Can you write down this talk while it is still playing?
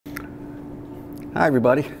Hi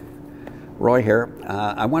everybody, Roy here.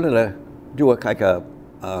 I wanted to do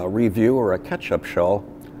a review or a catch-up show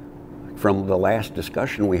from the last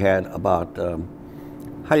discussion we had about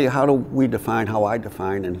how I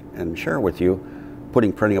define and share with you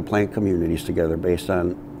putting perennial plant communities together based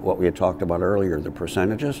on what we had talked about earlier, the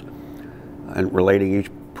percentages, and relating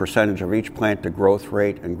each percentage of each plant to growth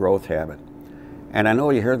rate and growth habit. And I know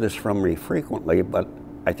you hear this from me frequently, but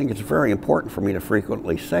I think it's very important for me to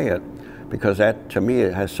frequently say it, because that, to me,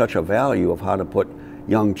 it has such a value of how to put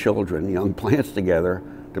young children, young plants together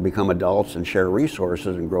to become adults and share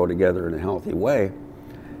resources and grow together in a healthy way.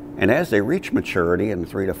 And as they reach maturity in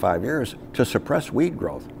 3 to 5 years, to suppress weed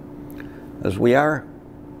growth. As we are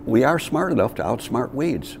smart enough to outsmart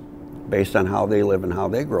weeds based on how they live and how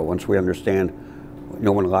they grow. Once we understand,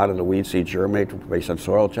 when a lot of the weed seeds germinate based on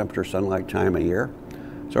soil temperature, sunlight, time of year.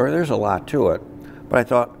 So there's a lot to it. But I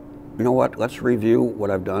thought, you know what, let's review what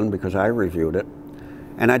I've done because I reviewed it.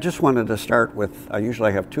 And I just wanted to start with, I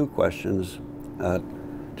usually have 2 questions.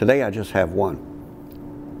 Today I just have one.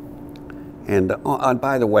 And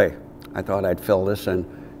by the way, I thought I'd fill this in.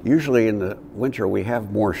 Usually in the winter we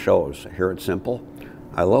have more shows here at Simple.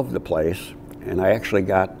 I love the place, and I actually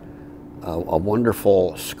got a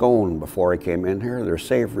wonderful scone before I came in here. They're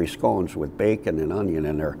savory scones with bacon and onion,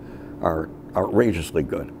 and are outrageously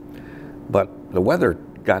good. But the weather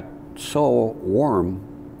got so warm,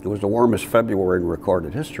 it was the warmest February in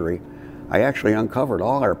recorded history. I actually uncovered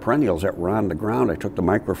all our perennials that were on the ground. I took the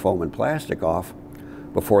microfoam and plastic off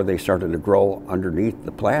before they started to grow underneath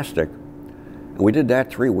the plastic. And we did that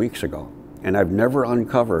 3 weeks ago. And I've never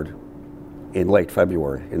uncovered in late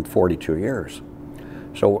February in 42 years.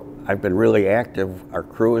 So I've been really active. Our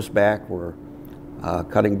crew is back. We're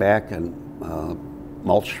cutting back and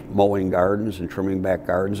mulch mowing gardens and trimming back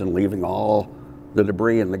gardens and leaving all the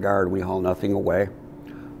debris in the garden. We haul nothing away.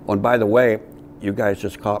 Oh, and by the way, you guys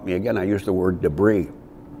just caught me again. I used the word debris.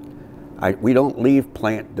 We don't leave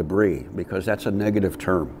plant debris because that's a negative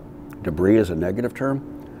term. Debris is a negative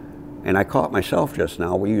term. And I caught myself just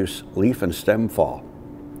now. We use leaf and stem fall.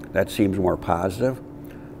 That seems more positive.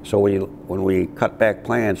 So when we cut back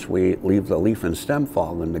plants, we leave the leaf and stem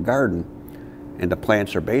fall in the garden. And the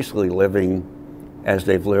plants are basically living as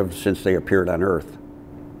they've lived since they appeared on Earth,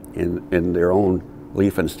 in their own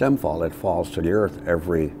leaf and stem fall that falls to the earth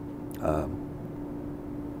every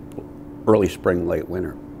early spring, late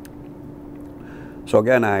winter. So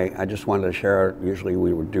again, I just wanted to share, usually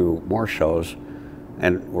we would do more shows,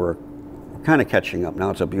 and we're kind of catching up now.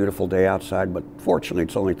 It's a beautiful day outside, but fortunately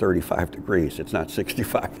it's only 35 degrees. It's not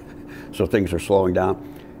 65, so things are slowing down.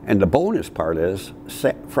 And the bonus part is,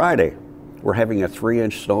 Friday, we're having a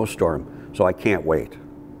 3-inch snowstorm, so I can't wait.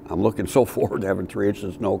 I'm looking so forward to having 3 inches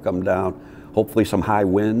of snow come down, hopefully some high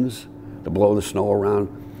winds to blow the snow around,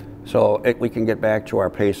 so we can get back to our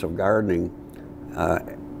pace of gardening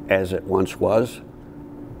as it once was,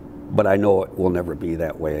 but I know it will never be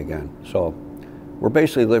that way again. So we're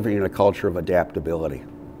basically living in a culture of adaptability.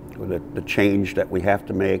 The change that we have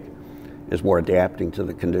to make is more adapting to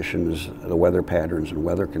the conditions, the weather patterns and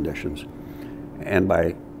weather conditions. And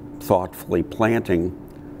by thoughtfully planting,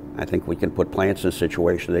 I think we can put plants in a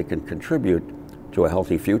situation they can contribute to a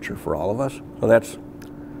healthy future for all of us. So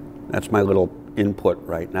that's my little input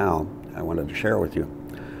right now I wanted to share with you.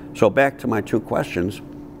 So back to my 2 questions.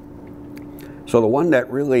 So the one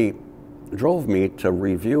that really drove me to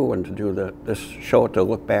review and to do this show, to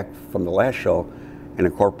look back from the last show and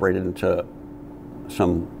incorporate it into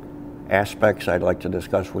some aspects I'd like to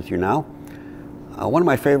discuss with you now. One of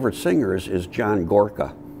my favorite singers is John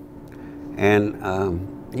Gorka. And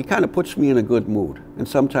he kind of puts me in a good mood, and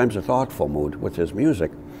sometimes a thoughtful mood with his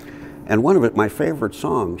music. And one of my favorite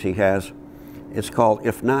songs he has, it's called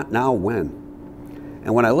If Not Now, When?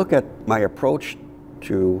 And when I look at my approach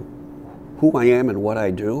to who I am and what I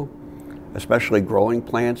do, especially growing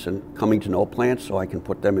plants and coming to know plants so I can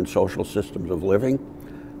put them in social systems of living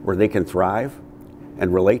where they can thrive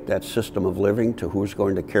and relate that system of living to who's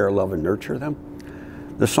going to care, love, and nurture them.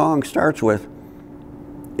 The song starts with,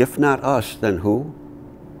 if not us, then who?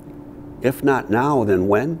 If not now, then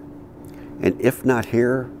when? And if not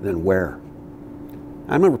here, then where?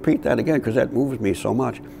 I'm going to repeat that again because that moves me so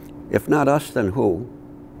much. If not us, then who?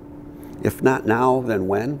 If not now, then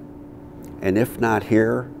when? And if not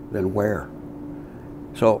here, then where?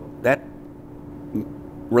 So that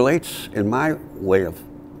relates, in my way of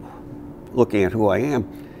looking at who I am,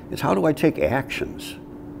 is how do I take actions?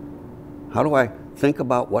 How do I think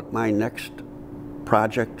about what my next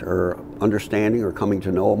project or understanding or coming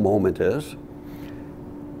to know a moment is?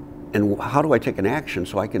 And how do I take an action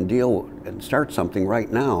so I can deal and start something right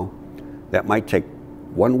now that might take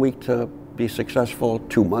 1 week to be successful,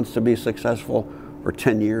 2 months to be successful, or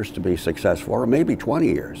 10 years to be successful, or maybe 20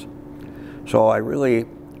 years. So I really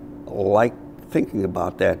like thinking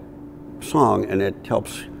about that song, and it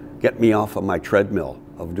helps get me off of my treadmill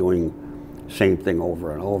of doing same thing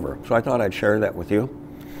over and over. So I thought I'd share that with you.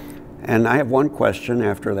 And I have one question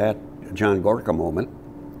after that John Gorka moment.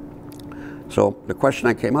 So the question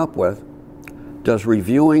I came up with, does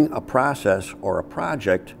reviewing a process or a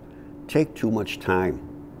project take too much time?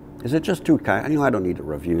 Is it just too kind? I don't need to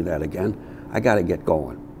review that again. I got to get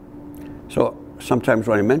going. So sometimes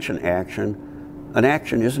when I mention action, an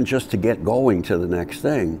action isn't just to get going to the next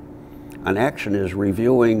thing. An action is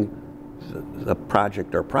reviewing the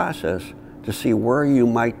project or process to see where you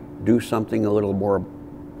might do something a little more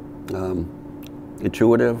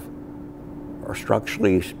intuitive or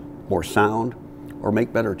structurally more sound, or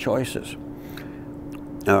make better choices.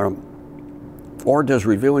 Or does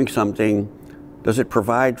reviewing something, does it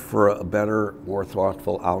provide for a better, more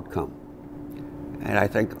thoughtful outcome? And I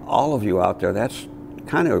think all of you out there, that's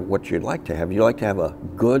kind of what you'd like to have. You'd like to have a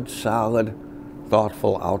good, solid,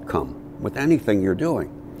 thoughtful outcome with anything you're doing.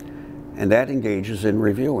 And that engages in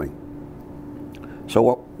reviewing. So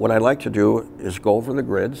what I'd like to do is go over the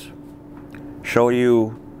grids, show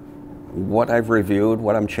you what I've reviewed,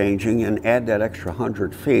 what I'm changing, and add that extra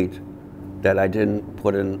 100 feet that I didn't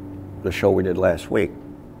put in the show we did last week.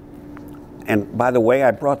 And by the way,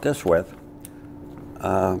 I brought this with.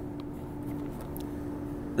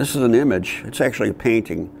 This is an image. It's actually a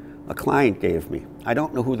painting a client gave me. I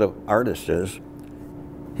don't know who the artist is.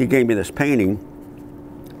 He gave me this painting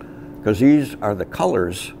because these are the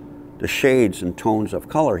colors, the shades and tones of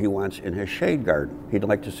color he wants in his shade garden. He'd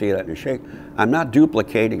like to see that in his shade. I'm not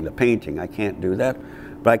duplicating the painting. I can't do that.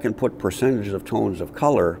 But I can put percentages of tones of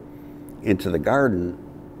color into the garden,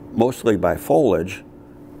 mostly by foliage,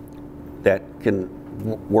 that can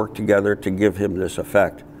work together to give him this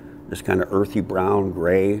effect, this kind of earthy brown,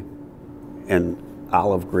 gray, and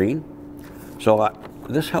olive green. So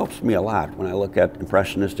this helps me a lot when I look at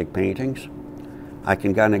impressionistic paintings. I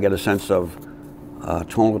can kind of get a sense of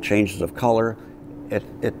tonal changes of color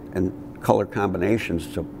and color combinations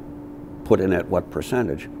to put in at what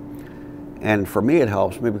percentage. And for me it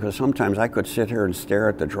helps me because sometimes I could sit here and stare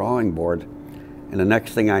at the drawing board, and the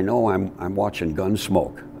next thing I know I'm watching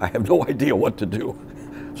Gunsmoke. I have no idea what to do.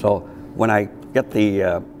 So when I get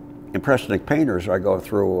the impressionistic painters, I go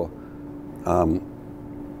through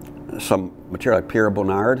some material like Pierre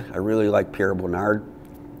Bonnard. I really like Pierre Bonnard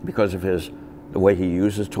because of the way he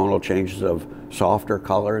uses tonal changes of softer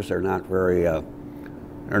colors. They're not very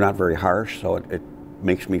harsh, so it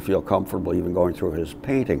makes me feel comfortable even going through his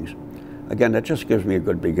paintings. Again, that just gives me a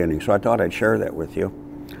good beginning, so I thought I'd share that with you.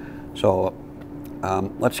 So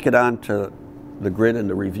let's get on to the grid and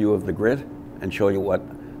the review of the grid and show you what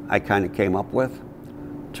I kind of came up with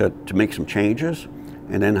to make some changes,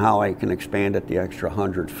 and then how I can expand it the extra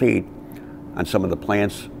 100 feet on some of the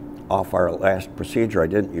plants off our last procedure I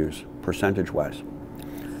didn't use, percentage-wise.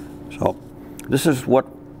 So this is what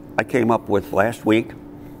I came up with last week,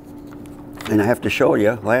 and I have to show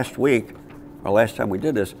you, last week, or last time we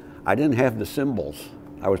did this, I didn't have the symbols.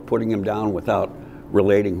 I was putting them down without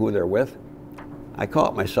relating who they're with. I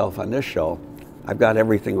caught myself on this show. I've got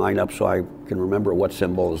everything lined up so I can remember what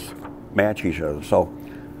symbols match each other. So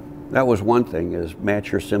that was one thing, is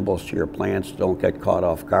match your symbols to your plants. Don't get caught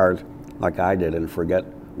off guard like I did and forget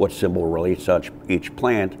what symbol relates to each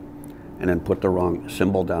plant, and then put the wrong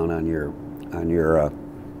symbol down on your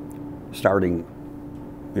starting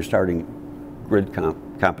grid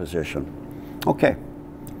composition. Okay.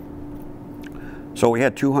 So we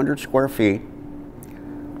had 200 square feet.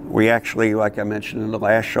 We actually, like I mentioned in the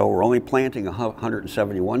last show, we're only planting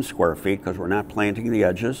 171 square feet because we're not planting the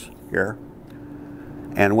edges here.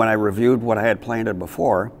 And when I reviewed what I had planted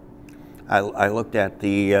before, I looked at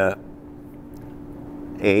the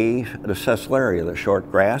Sesleria, the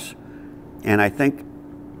short grass, and I think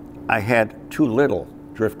I had too little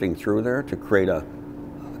drifting through there to create a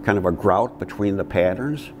kind of a grout between the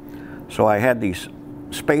patterns. So I had these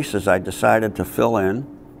spaces I decided to fill in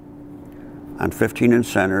on 15-inch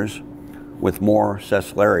centers with more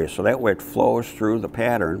Sesleria. So that way it flows through the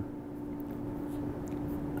pattern.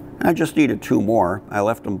 And I just needed 2 more. I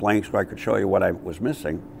left them blank so I could show you what I was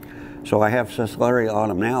missing. So I have Sesleria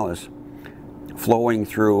autumnalis flowing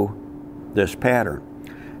through this pattern.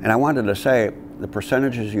 And I wanted to say, the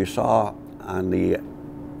percentages you saw on the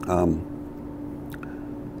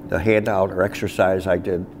handout or exercise I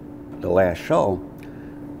did the last show,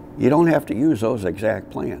 you don't have to use those exact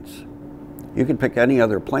plants. You can pick any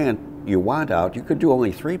other plant you want out. You could do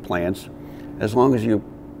only 3 plants as long as you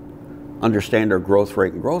understand their growth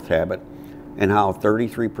rate and growth habit. and how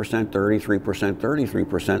 33%, 33%,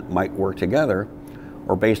 33% might work together,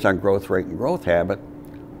 or based on growth rate and growth habit,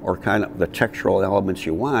 or kind of the textural elements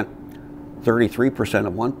you want, 33%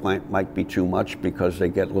 of one plant might be too much because they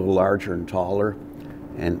get a little larger and taller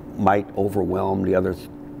and might overwhelm the other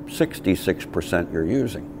 66% you're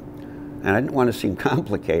using. And I didn't want to seem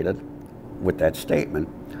complicated with that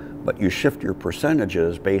statement, but you shift your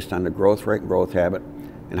percentages based on the growth rate and growth habit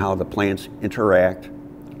and how the plants interact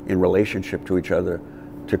in relationship to each other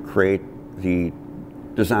to create the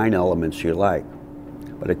design elements you like.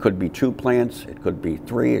 But it could be 2 plants, it could be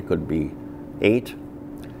 3, it could be 8.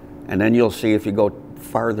 And then you'll see if you go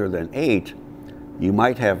farther than 8, you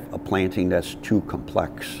might have a planting that's too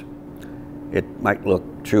complex. It might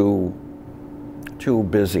look too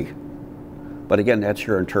busy. But again, that's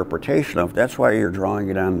your interpretation of, that's why you're drawing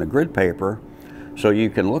it on the grid paper, so you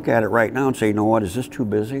can look at it right now and say, you know what, is this too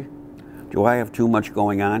busy? Do I have too much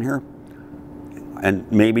going on here? And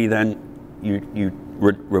maybe then you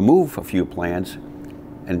remove a few plants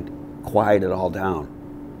and quiet it all down.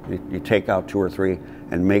 You take out 2 or 3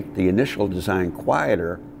 and make the initial design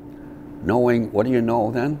quieter, knowing, what do you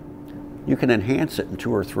know then? You can enhance it in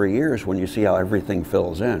 2 or 3 years when you see how everything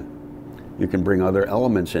fills in. You can bring other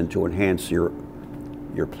elements in to enhance your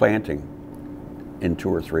planting in 2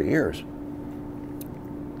 or 3 years.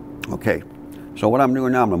 Okay, so what I'm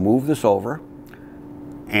doing now, I'm gonna move this over,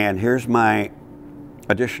 and here's my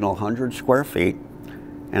additional 100 square feet,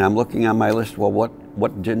 and I'm looking on my list, well,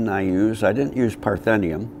 what didn't I use? I didn't use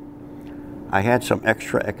Parthenium. I had some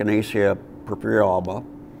extra Echinacea purpurealba.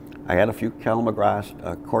 I had a few Calamagrass,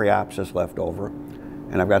 Coreopsis left over,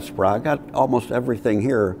 and I've got almost everything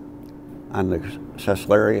here on the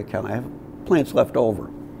Ceslaria account. I have plants left over.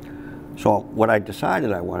 So what I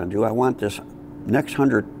decided I want to do, I want this next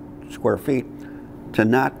 100 square feet to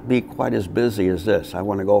not be quite as busy as this. I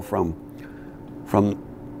want to go from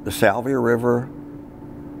the Salvia River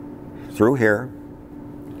through here,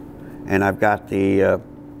 and I've got the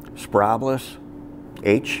Spiralis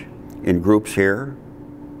H in groups here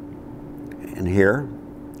and here.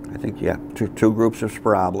 I think, yeah, two groups of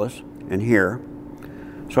Spiralis and here.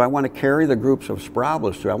 So I want to carry the groups of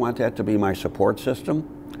Spiralis through. I want that to be my support system.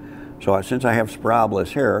 So since I have Spiralis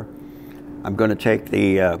here, I'm going to take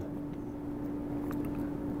the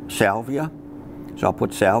Salvia. So I'll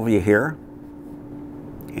put Salvia here,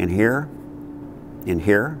 and here, and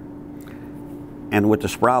here. And with the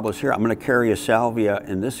Spiralis here, I'm going to carry a Salvia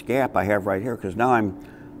in this gap I have right here, because now I'm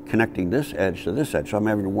connecting this edge to this edge. So I'm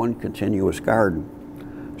having one continuous garden.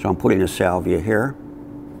 So I'm putting a Salvia here.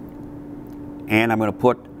 And I'm going to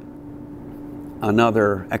put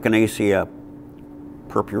another Echinacea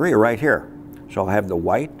purpurea right here. So I'll have the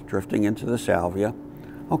white drifting into the Salvia.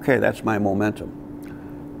 Okay, that's my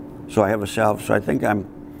momentum. So I have a Salvia. So I think I'm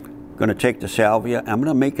going to take the Salvia, I'm going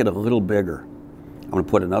to make it a little bigger. I'm going to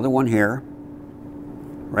put another one here,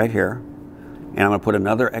 right here, and I'm going to put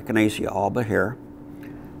another Echinacea alba here,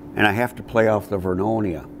 and I have to play off the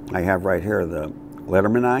Vernonia. I have right here the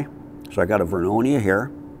Lettermani, so I got a Vernonia here.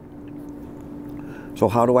 So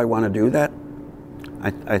how do I want to do that?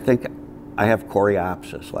 I think I have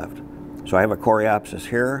Coreopsis left. So I have a Coreopsis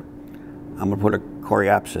here. I'm going to put a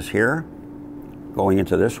Coreopsis here, going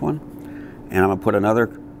into this one, and I'm going to put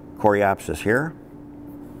another Coreopsis here,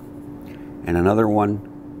 and another one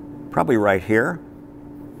probably right here.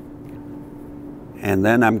 And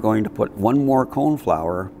then I'm going to put one more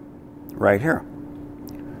coneflower right here.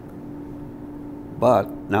 But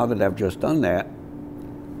now that I've just done that,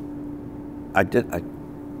 I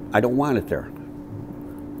don't want it there.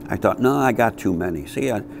 I thought, no, I got too many. See,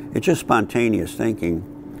 it's just spontaneous thinking.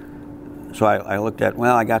 So I looked at,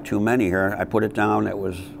 well, I got too many here. I put it down. It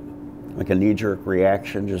was like a knee-jerk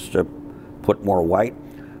reaction just to put more white.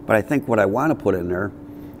 But I think what I want to put in there,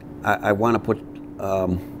 I want to put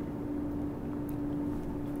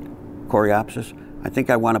Coreopsis. I think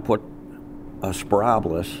I want to put a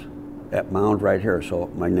Spiralis at mound right here. So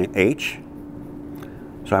my name, H.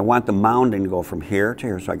 So I want the mounding to go from here to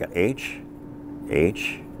here. So I got H,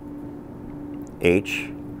 H, H.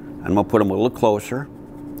 I'm going to put them a little closer.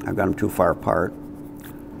 I've got them too far apart.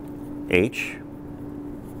 H.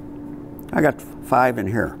 I got 5 in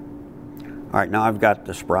here. All right, now I've got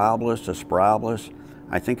the Spiralis.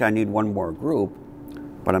 I think I need one more group,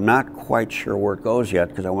 but I'm not quite sure where it goes yet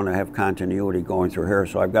because I want to have continuity going through here.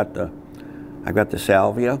 So I've got the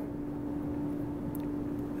Salvia,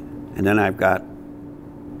 and then I'm going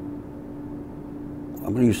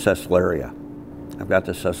to use Ceslaria. I've got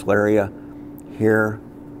the Ceslaria here,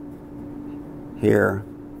 here,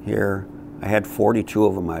 here. I had 42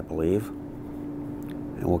 of them, I believe.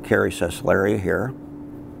 And we'll carry Ceslaria here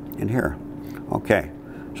and here. Okay,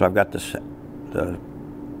 so I've got the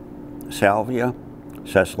salvia,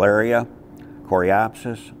 ceslaria,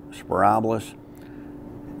 coreopsis, spiralis.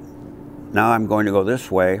 Now I'm going to go this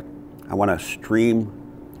way. I want to stream.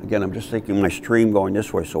 Again, I'm just thinking my stream going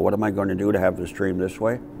this way. So what am I going to do to have the stream this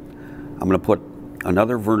way? I'm going to put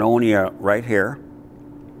another Vernonia right here.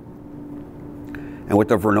 And with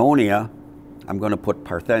the Vernonia, I'm going to put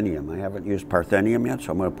Parthenium. I haven't used Parthenium yet,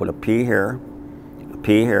 so I'm going to put a P here,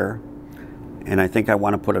 and I think I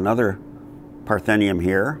want to put another Parthenium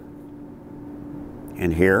here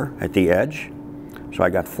and here at the edge. So I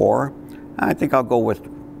got 4. I think I'll go with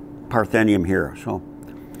Parthenium here. So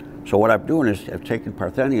what I'm doing is I've taken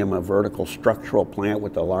Parthenium, a vertical structural plant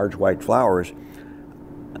with the large white flowers.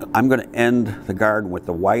 I'm going to end the garden with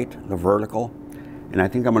the white, the vertical, and I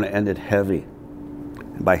think I'm going to end it heavy.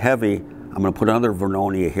 And by heavy, I'm going to put another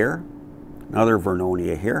Vernonia here, another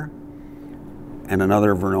Vernonia here, and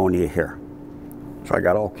another Vernonia here. So I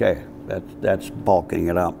got okay. That's bulking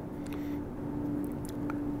it up.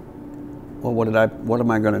 Well, what am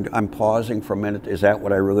I going to do? I'm pausing for a minute. Is that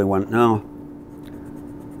what I really want? No.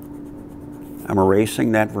 I'm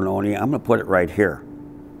erasing that Vernonia. I'm going to put it right here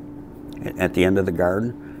at the end of the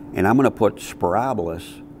garden. And I'm going to put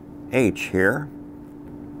Spirabilis H here,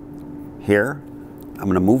 here. I'm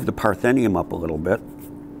going to move the Parthenium up a little bit.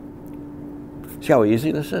 See how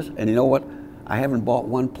easy this is? And you know what? I haven't bought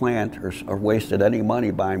one plant or wasted any money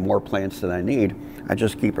buying more plants than I need. I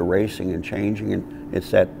just keep erasing and changing, and it's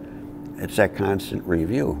that constant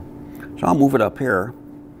review. So I'll move it up here,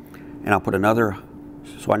 and I'll put another.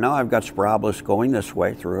 So now I've got Spirabilis going this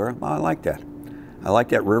way through here. Well, I like that. I like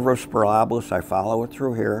that river of Spirabilis. I follow it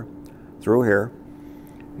through here,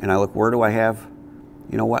 and I look, where do I have?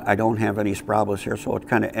 You know what? I don't have any Spirabilis here, so it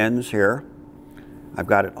kind of ends here. I've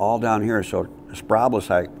got it all down here. So Spirabilis,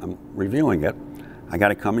 I'm reviewing it. I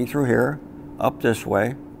got it coming through here, up this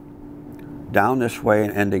way, down this way,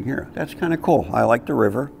 and ending here. That's kind of cool. I like the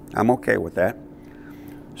river. I'm okay with that.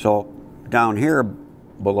 So down here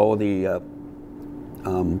below the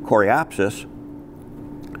coreopsis,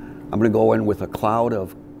 I'm going to go in with a cloud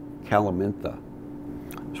of calamintha.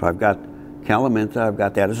 So I've got calamintha, I've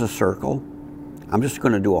got that as a circle. I'm just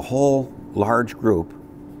going to do a whole large group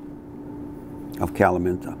of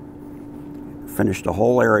calamintha. Finish the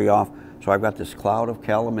whole area off. So I've got this cloud of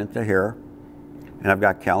calamintha here, and I've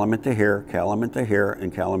got calamintha here,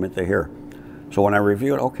 and calamintha here. So when I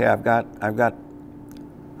review it, okay, I've got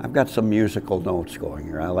some musical notes going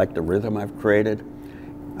here. I like the rhythm I've created.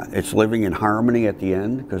 It's living in harmony at the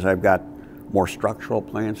end because I've got more structural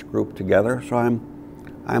plants grouped together. So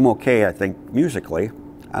I'm okay, I think, musically.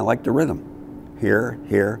 I like the rhythm. Here,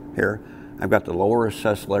 here, here. I've got the lower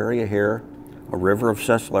ceslaria here, a river of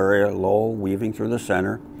ceslaria, low, weaving through the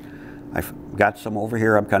center. I've got some over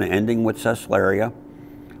here. I'm kind of ending with ceslaria.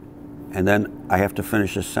 And then I have to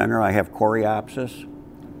finish the center. I have coreopsis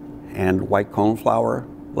and white coneflower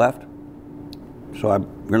left. So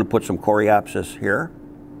I'm going to put some coreopsis here.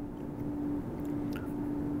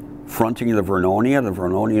 Fronting the Vernonia. The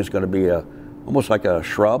Vernonia is going to be almost like a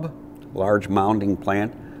shrub, large mounding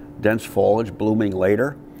plant, dense foliage, blooming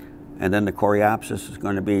later. And then the coreopsis is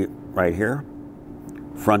going to be right here,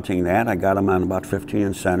 fronting that. I got them on about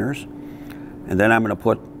 15 centers. And then I'm going to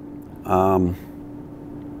put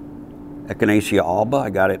Echinacea alba. I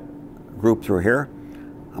got it grouped through here.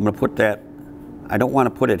 I'm going to put that. I don't want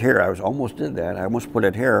to put it here. I almost did that. I almost put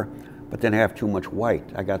it here, but then I have too much white.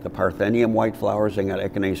 I got the Parthenium white flowers and got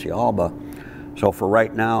Echinacea alba. So for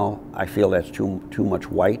right now, I feel that's too much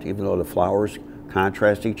white, even though the flowers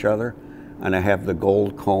contrast each other. And I have the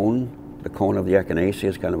gold cone. The cone of the Echinacea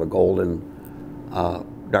is kind of a golden,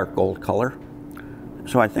 dark gold color.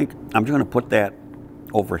 So I think I'm just going to put that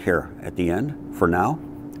over here at the end for now.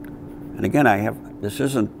 And again, this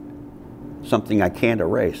isn't something I can't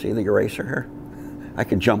erase. See the eraser here? I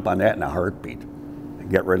can jump on that in a heartbeat and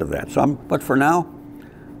get rid of that. But for now,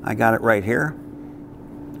 I got it right here.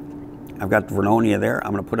 I've got the Vernonia there.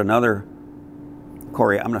 I'm going to put another I'm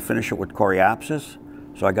going to finish it with coreopsis.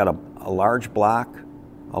 So I got a large block,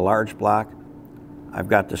 I've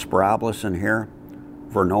got the Spirabilis in here,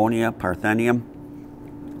 Vernonia, Parthenium.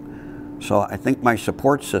 So I think my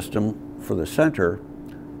support system for the center,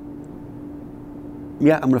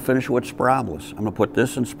 yeah, I'm going to finish it with Spirabilis. I'm going to put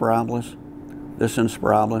this in Spirabilis, this in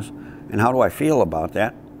Spirabilis. And how do I feel about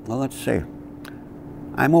that? Well, let's see.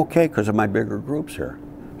 I'm okay because of my bigger groups here.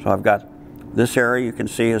 So I've got this area you can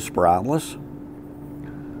see is Spirabilis.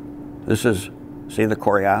 This is, see the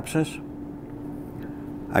coreopsis?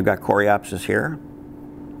 I've got coreopsis here.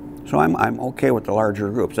 So I'm okay with the larger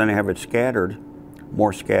groups. Then I have it scattered,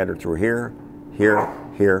 more scattered through here, here,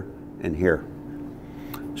 here, and here.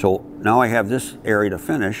 So now I have this area to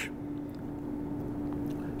finish.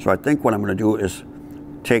 So I think what I'm going to do is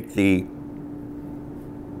take the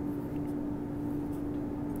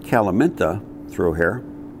Calaminta through here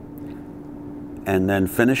and then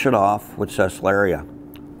finish it off with Ceslaria.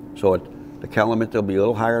 So the Calaminta will be a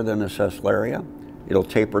little higher than the Ceslaria. It'll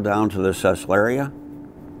taper down to the Ceslaria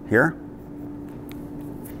here.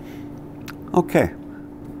 Okay,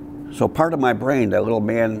 so part of my brain, that little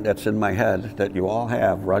man that's in my head that you all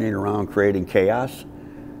have running around creating chaos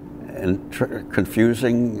and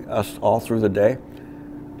confusing us all through the day,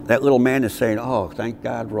 that little man is saying, oh, thank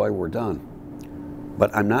God, Roy, we're done.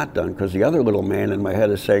 But I'm not done, because the other little man in my head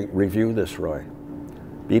is saying, review this, Roy.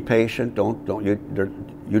 Be patient.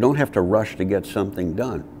 You don't have to rush to get something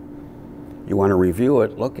done. You want to review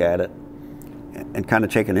it, look at it, and kind of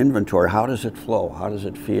take an inventory. How does it flow? How does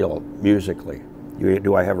it feel musically?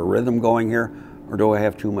 Do I have a rhythm going here, or do I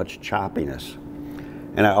have too much choppiness?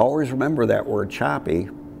 And I always remember that word choppy,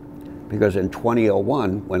 because in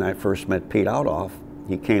 2001, when I first met Pete Outoff,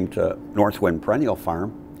 he came to Northwind Perennial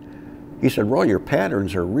Farm. He said, Roy, your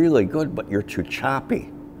patterns are really good, but you're too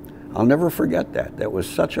choppy. I'll never forget that. That was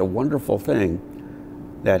such a wonderful thing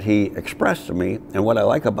that he expressed to me. And what I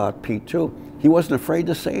like about Pete too, he wasn't afraid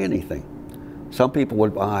to say anything. Some people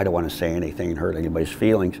would, oh, I don't want to say anything and hurt anybody's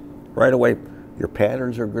feelings. Right away, your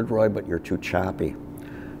patterns are good, Roy, but you're too choppy.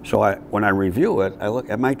 So when I review it, I look,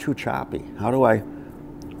 am I too choppy?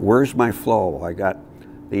 Where's my flow? I got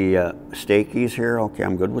the Stakes here. Okay,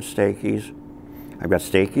 I'm good with Stakes. I've got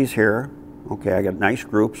Stakes here. Okay, I got nice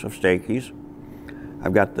groups of Stakes.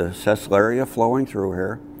 I've got the Ceslaria flowing through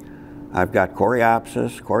here. I've got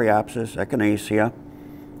Coreopsis, Echinacea.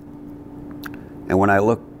 And when I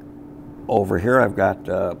look over here, I've got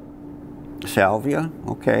Salvia.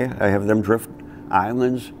 Okay, I have them drift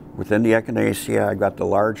islands within the Echinacea. I've got the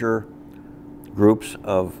larger groups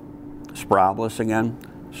of Sprobolus again,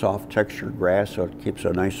 soft textured grass, so it keeps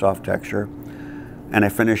a nice soft texture. And I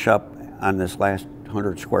finish up on this last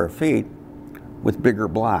 100 square feet with bigger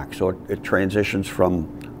blocks. So it transitions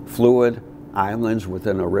from fluid islands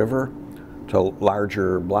within a river to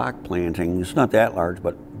larger block plantings. Not that large,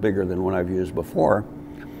 but bigger than what I've used before.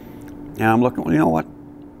 And I'm looking, you know what?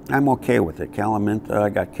 I'm okay with it. Calaminta, I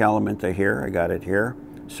got Calaminta here, I got it here,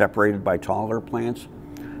 separated by taller plants.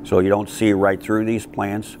 So you don't see right through these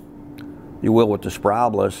plants. You will with the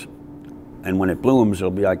Sprobolus, and when it blooms,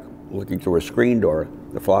 it'll be like looking through a screen door.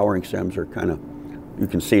 The flowering stems are kind of, you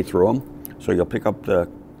can see through them. So you'll pick up the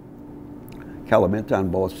Calaminta on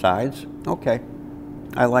both sides. Okay,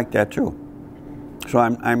 I like that too. So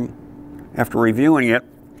I'm after reviewing it,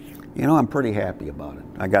 you know, I'm pretty happy about it.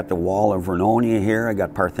 I got the wall of Vernonia here. I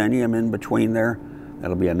got Parthenium in between there.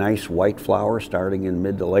 That'll be a nice white flower starting in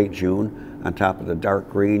mid to late June on top of the dark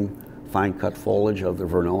green fine cut foliage of the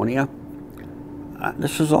Vernonia.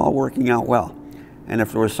 This is all working out well. And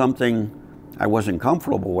if there was something I wasn't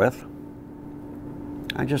comfortable with,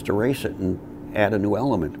 I just erase it and add a new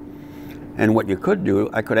element. And what you could do,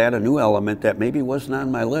 I could add a new element that maybe wasn't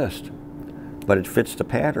on my list, but it fits the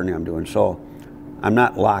pattern I'm doing. So I'm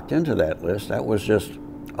not locked into that list. That was just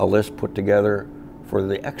a list put together for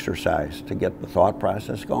the exercise to get the thought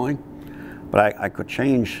process going. But I could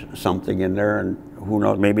change something in there, and who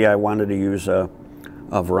knows, maybe I wanted to use a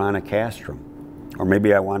Veronicastrum, or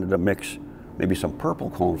maybe I wanted to mix maybe some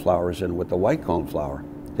purple coneflowers in with the white coneflower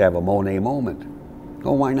to have a Monet moment.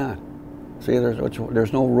 Oh, why not? See,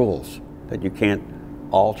 there's no rules that you can't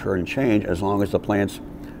alter and change as long as the plants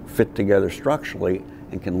fit together structurally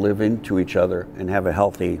and can live into each other and have a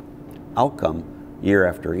healthy outcome year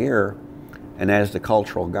after year. And as the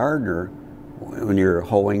cultural gardener, when you're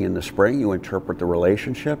hoeing in the spring, you interpret the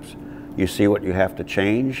relationships, you see what you have to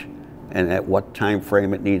change, and at what time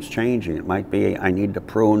frame it needs changing. It might be I need to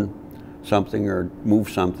prune something or move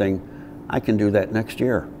something. I can do that next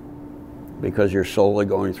year, because you're solely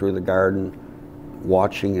going through the garden,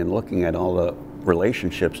 watching and looking at all the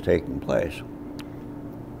relationships taking place.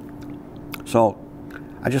 So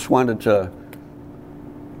I just wanted to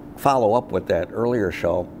follow up with that earlier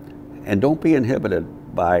show, and don't be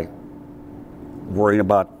inhibited by worrying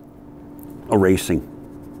about erasing.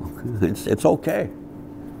 It's okay.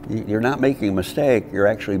 You're not making a mistake. You're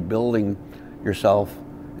actually building yourself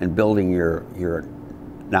and building your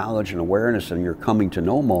knowledge and awareness and your coming to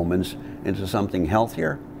know moments into something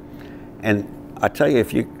healthier. And I tell you,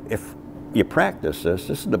 if you practice this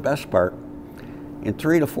is the best part. In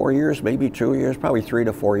 3 to 4 years, maybe 2 years, probably 3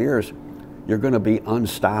 to 4 years, you're going to be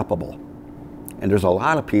unstoppable. And there's a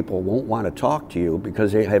lot of people won't want to talk to you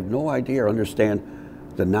because they have no idea or understand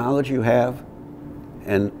the knowledge you have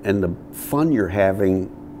and the fun you're having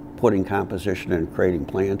putting composition and creating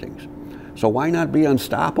plantings. So why not be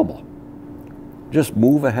unstoppable? Just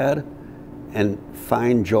move ahead and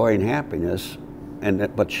find joy and happiness,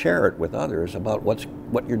 but share it with others about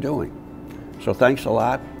what you're doing. So thanks a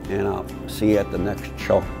lot, and I'll see you at the next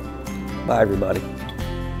show. Bye, everybody.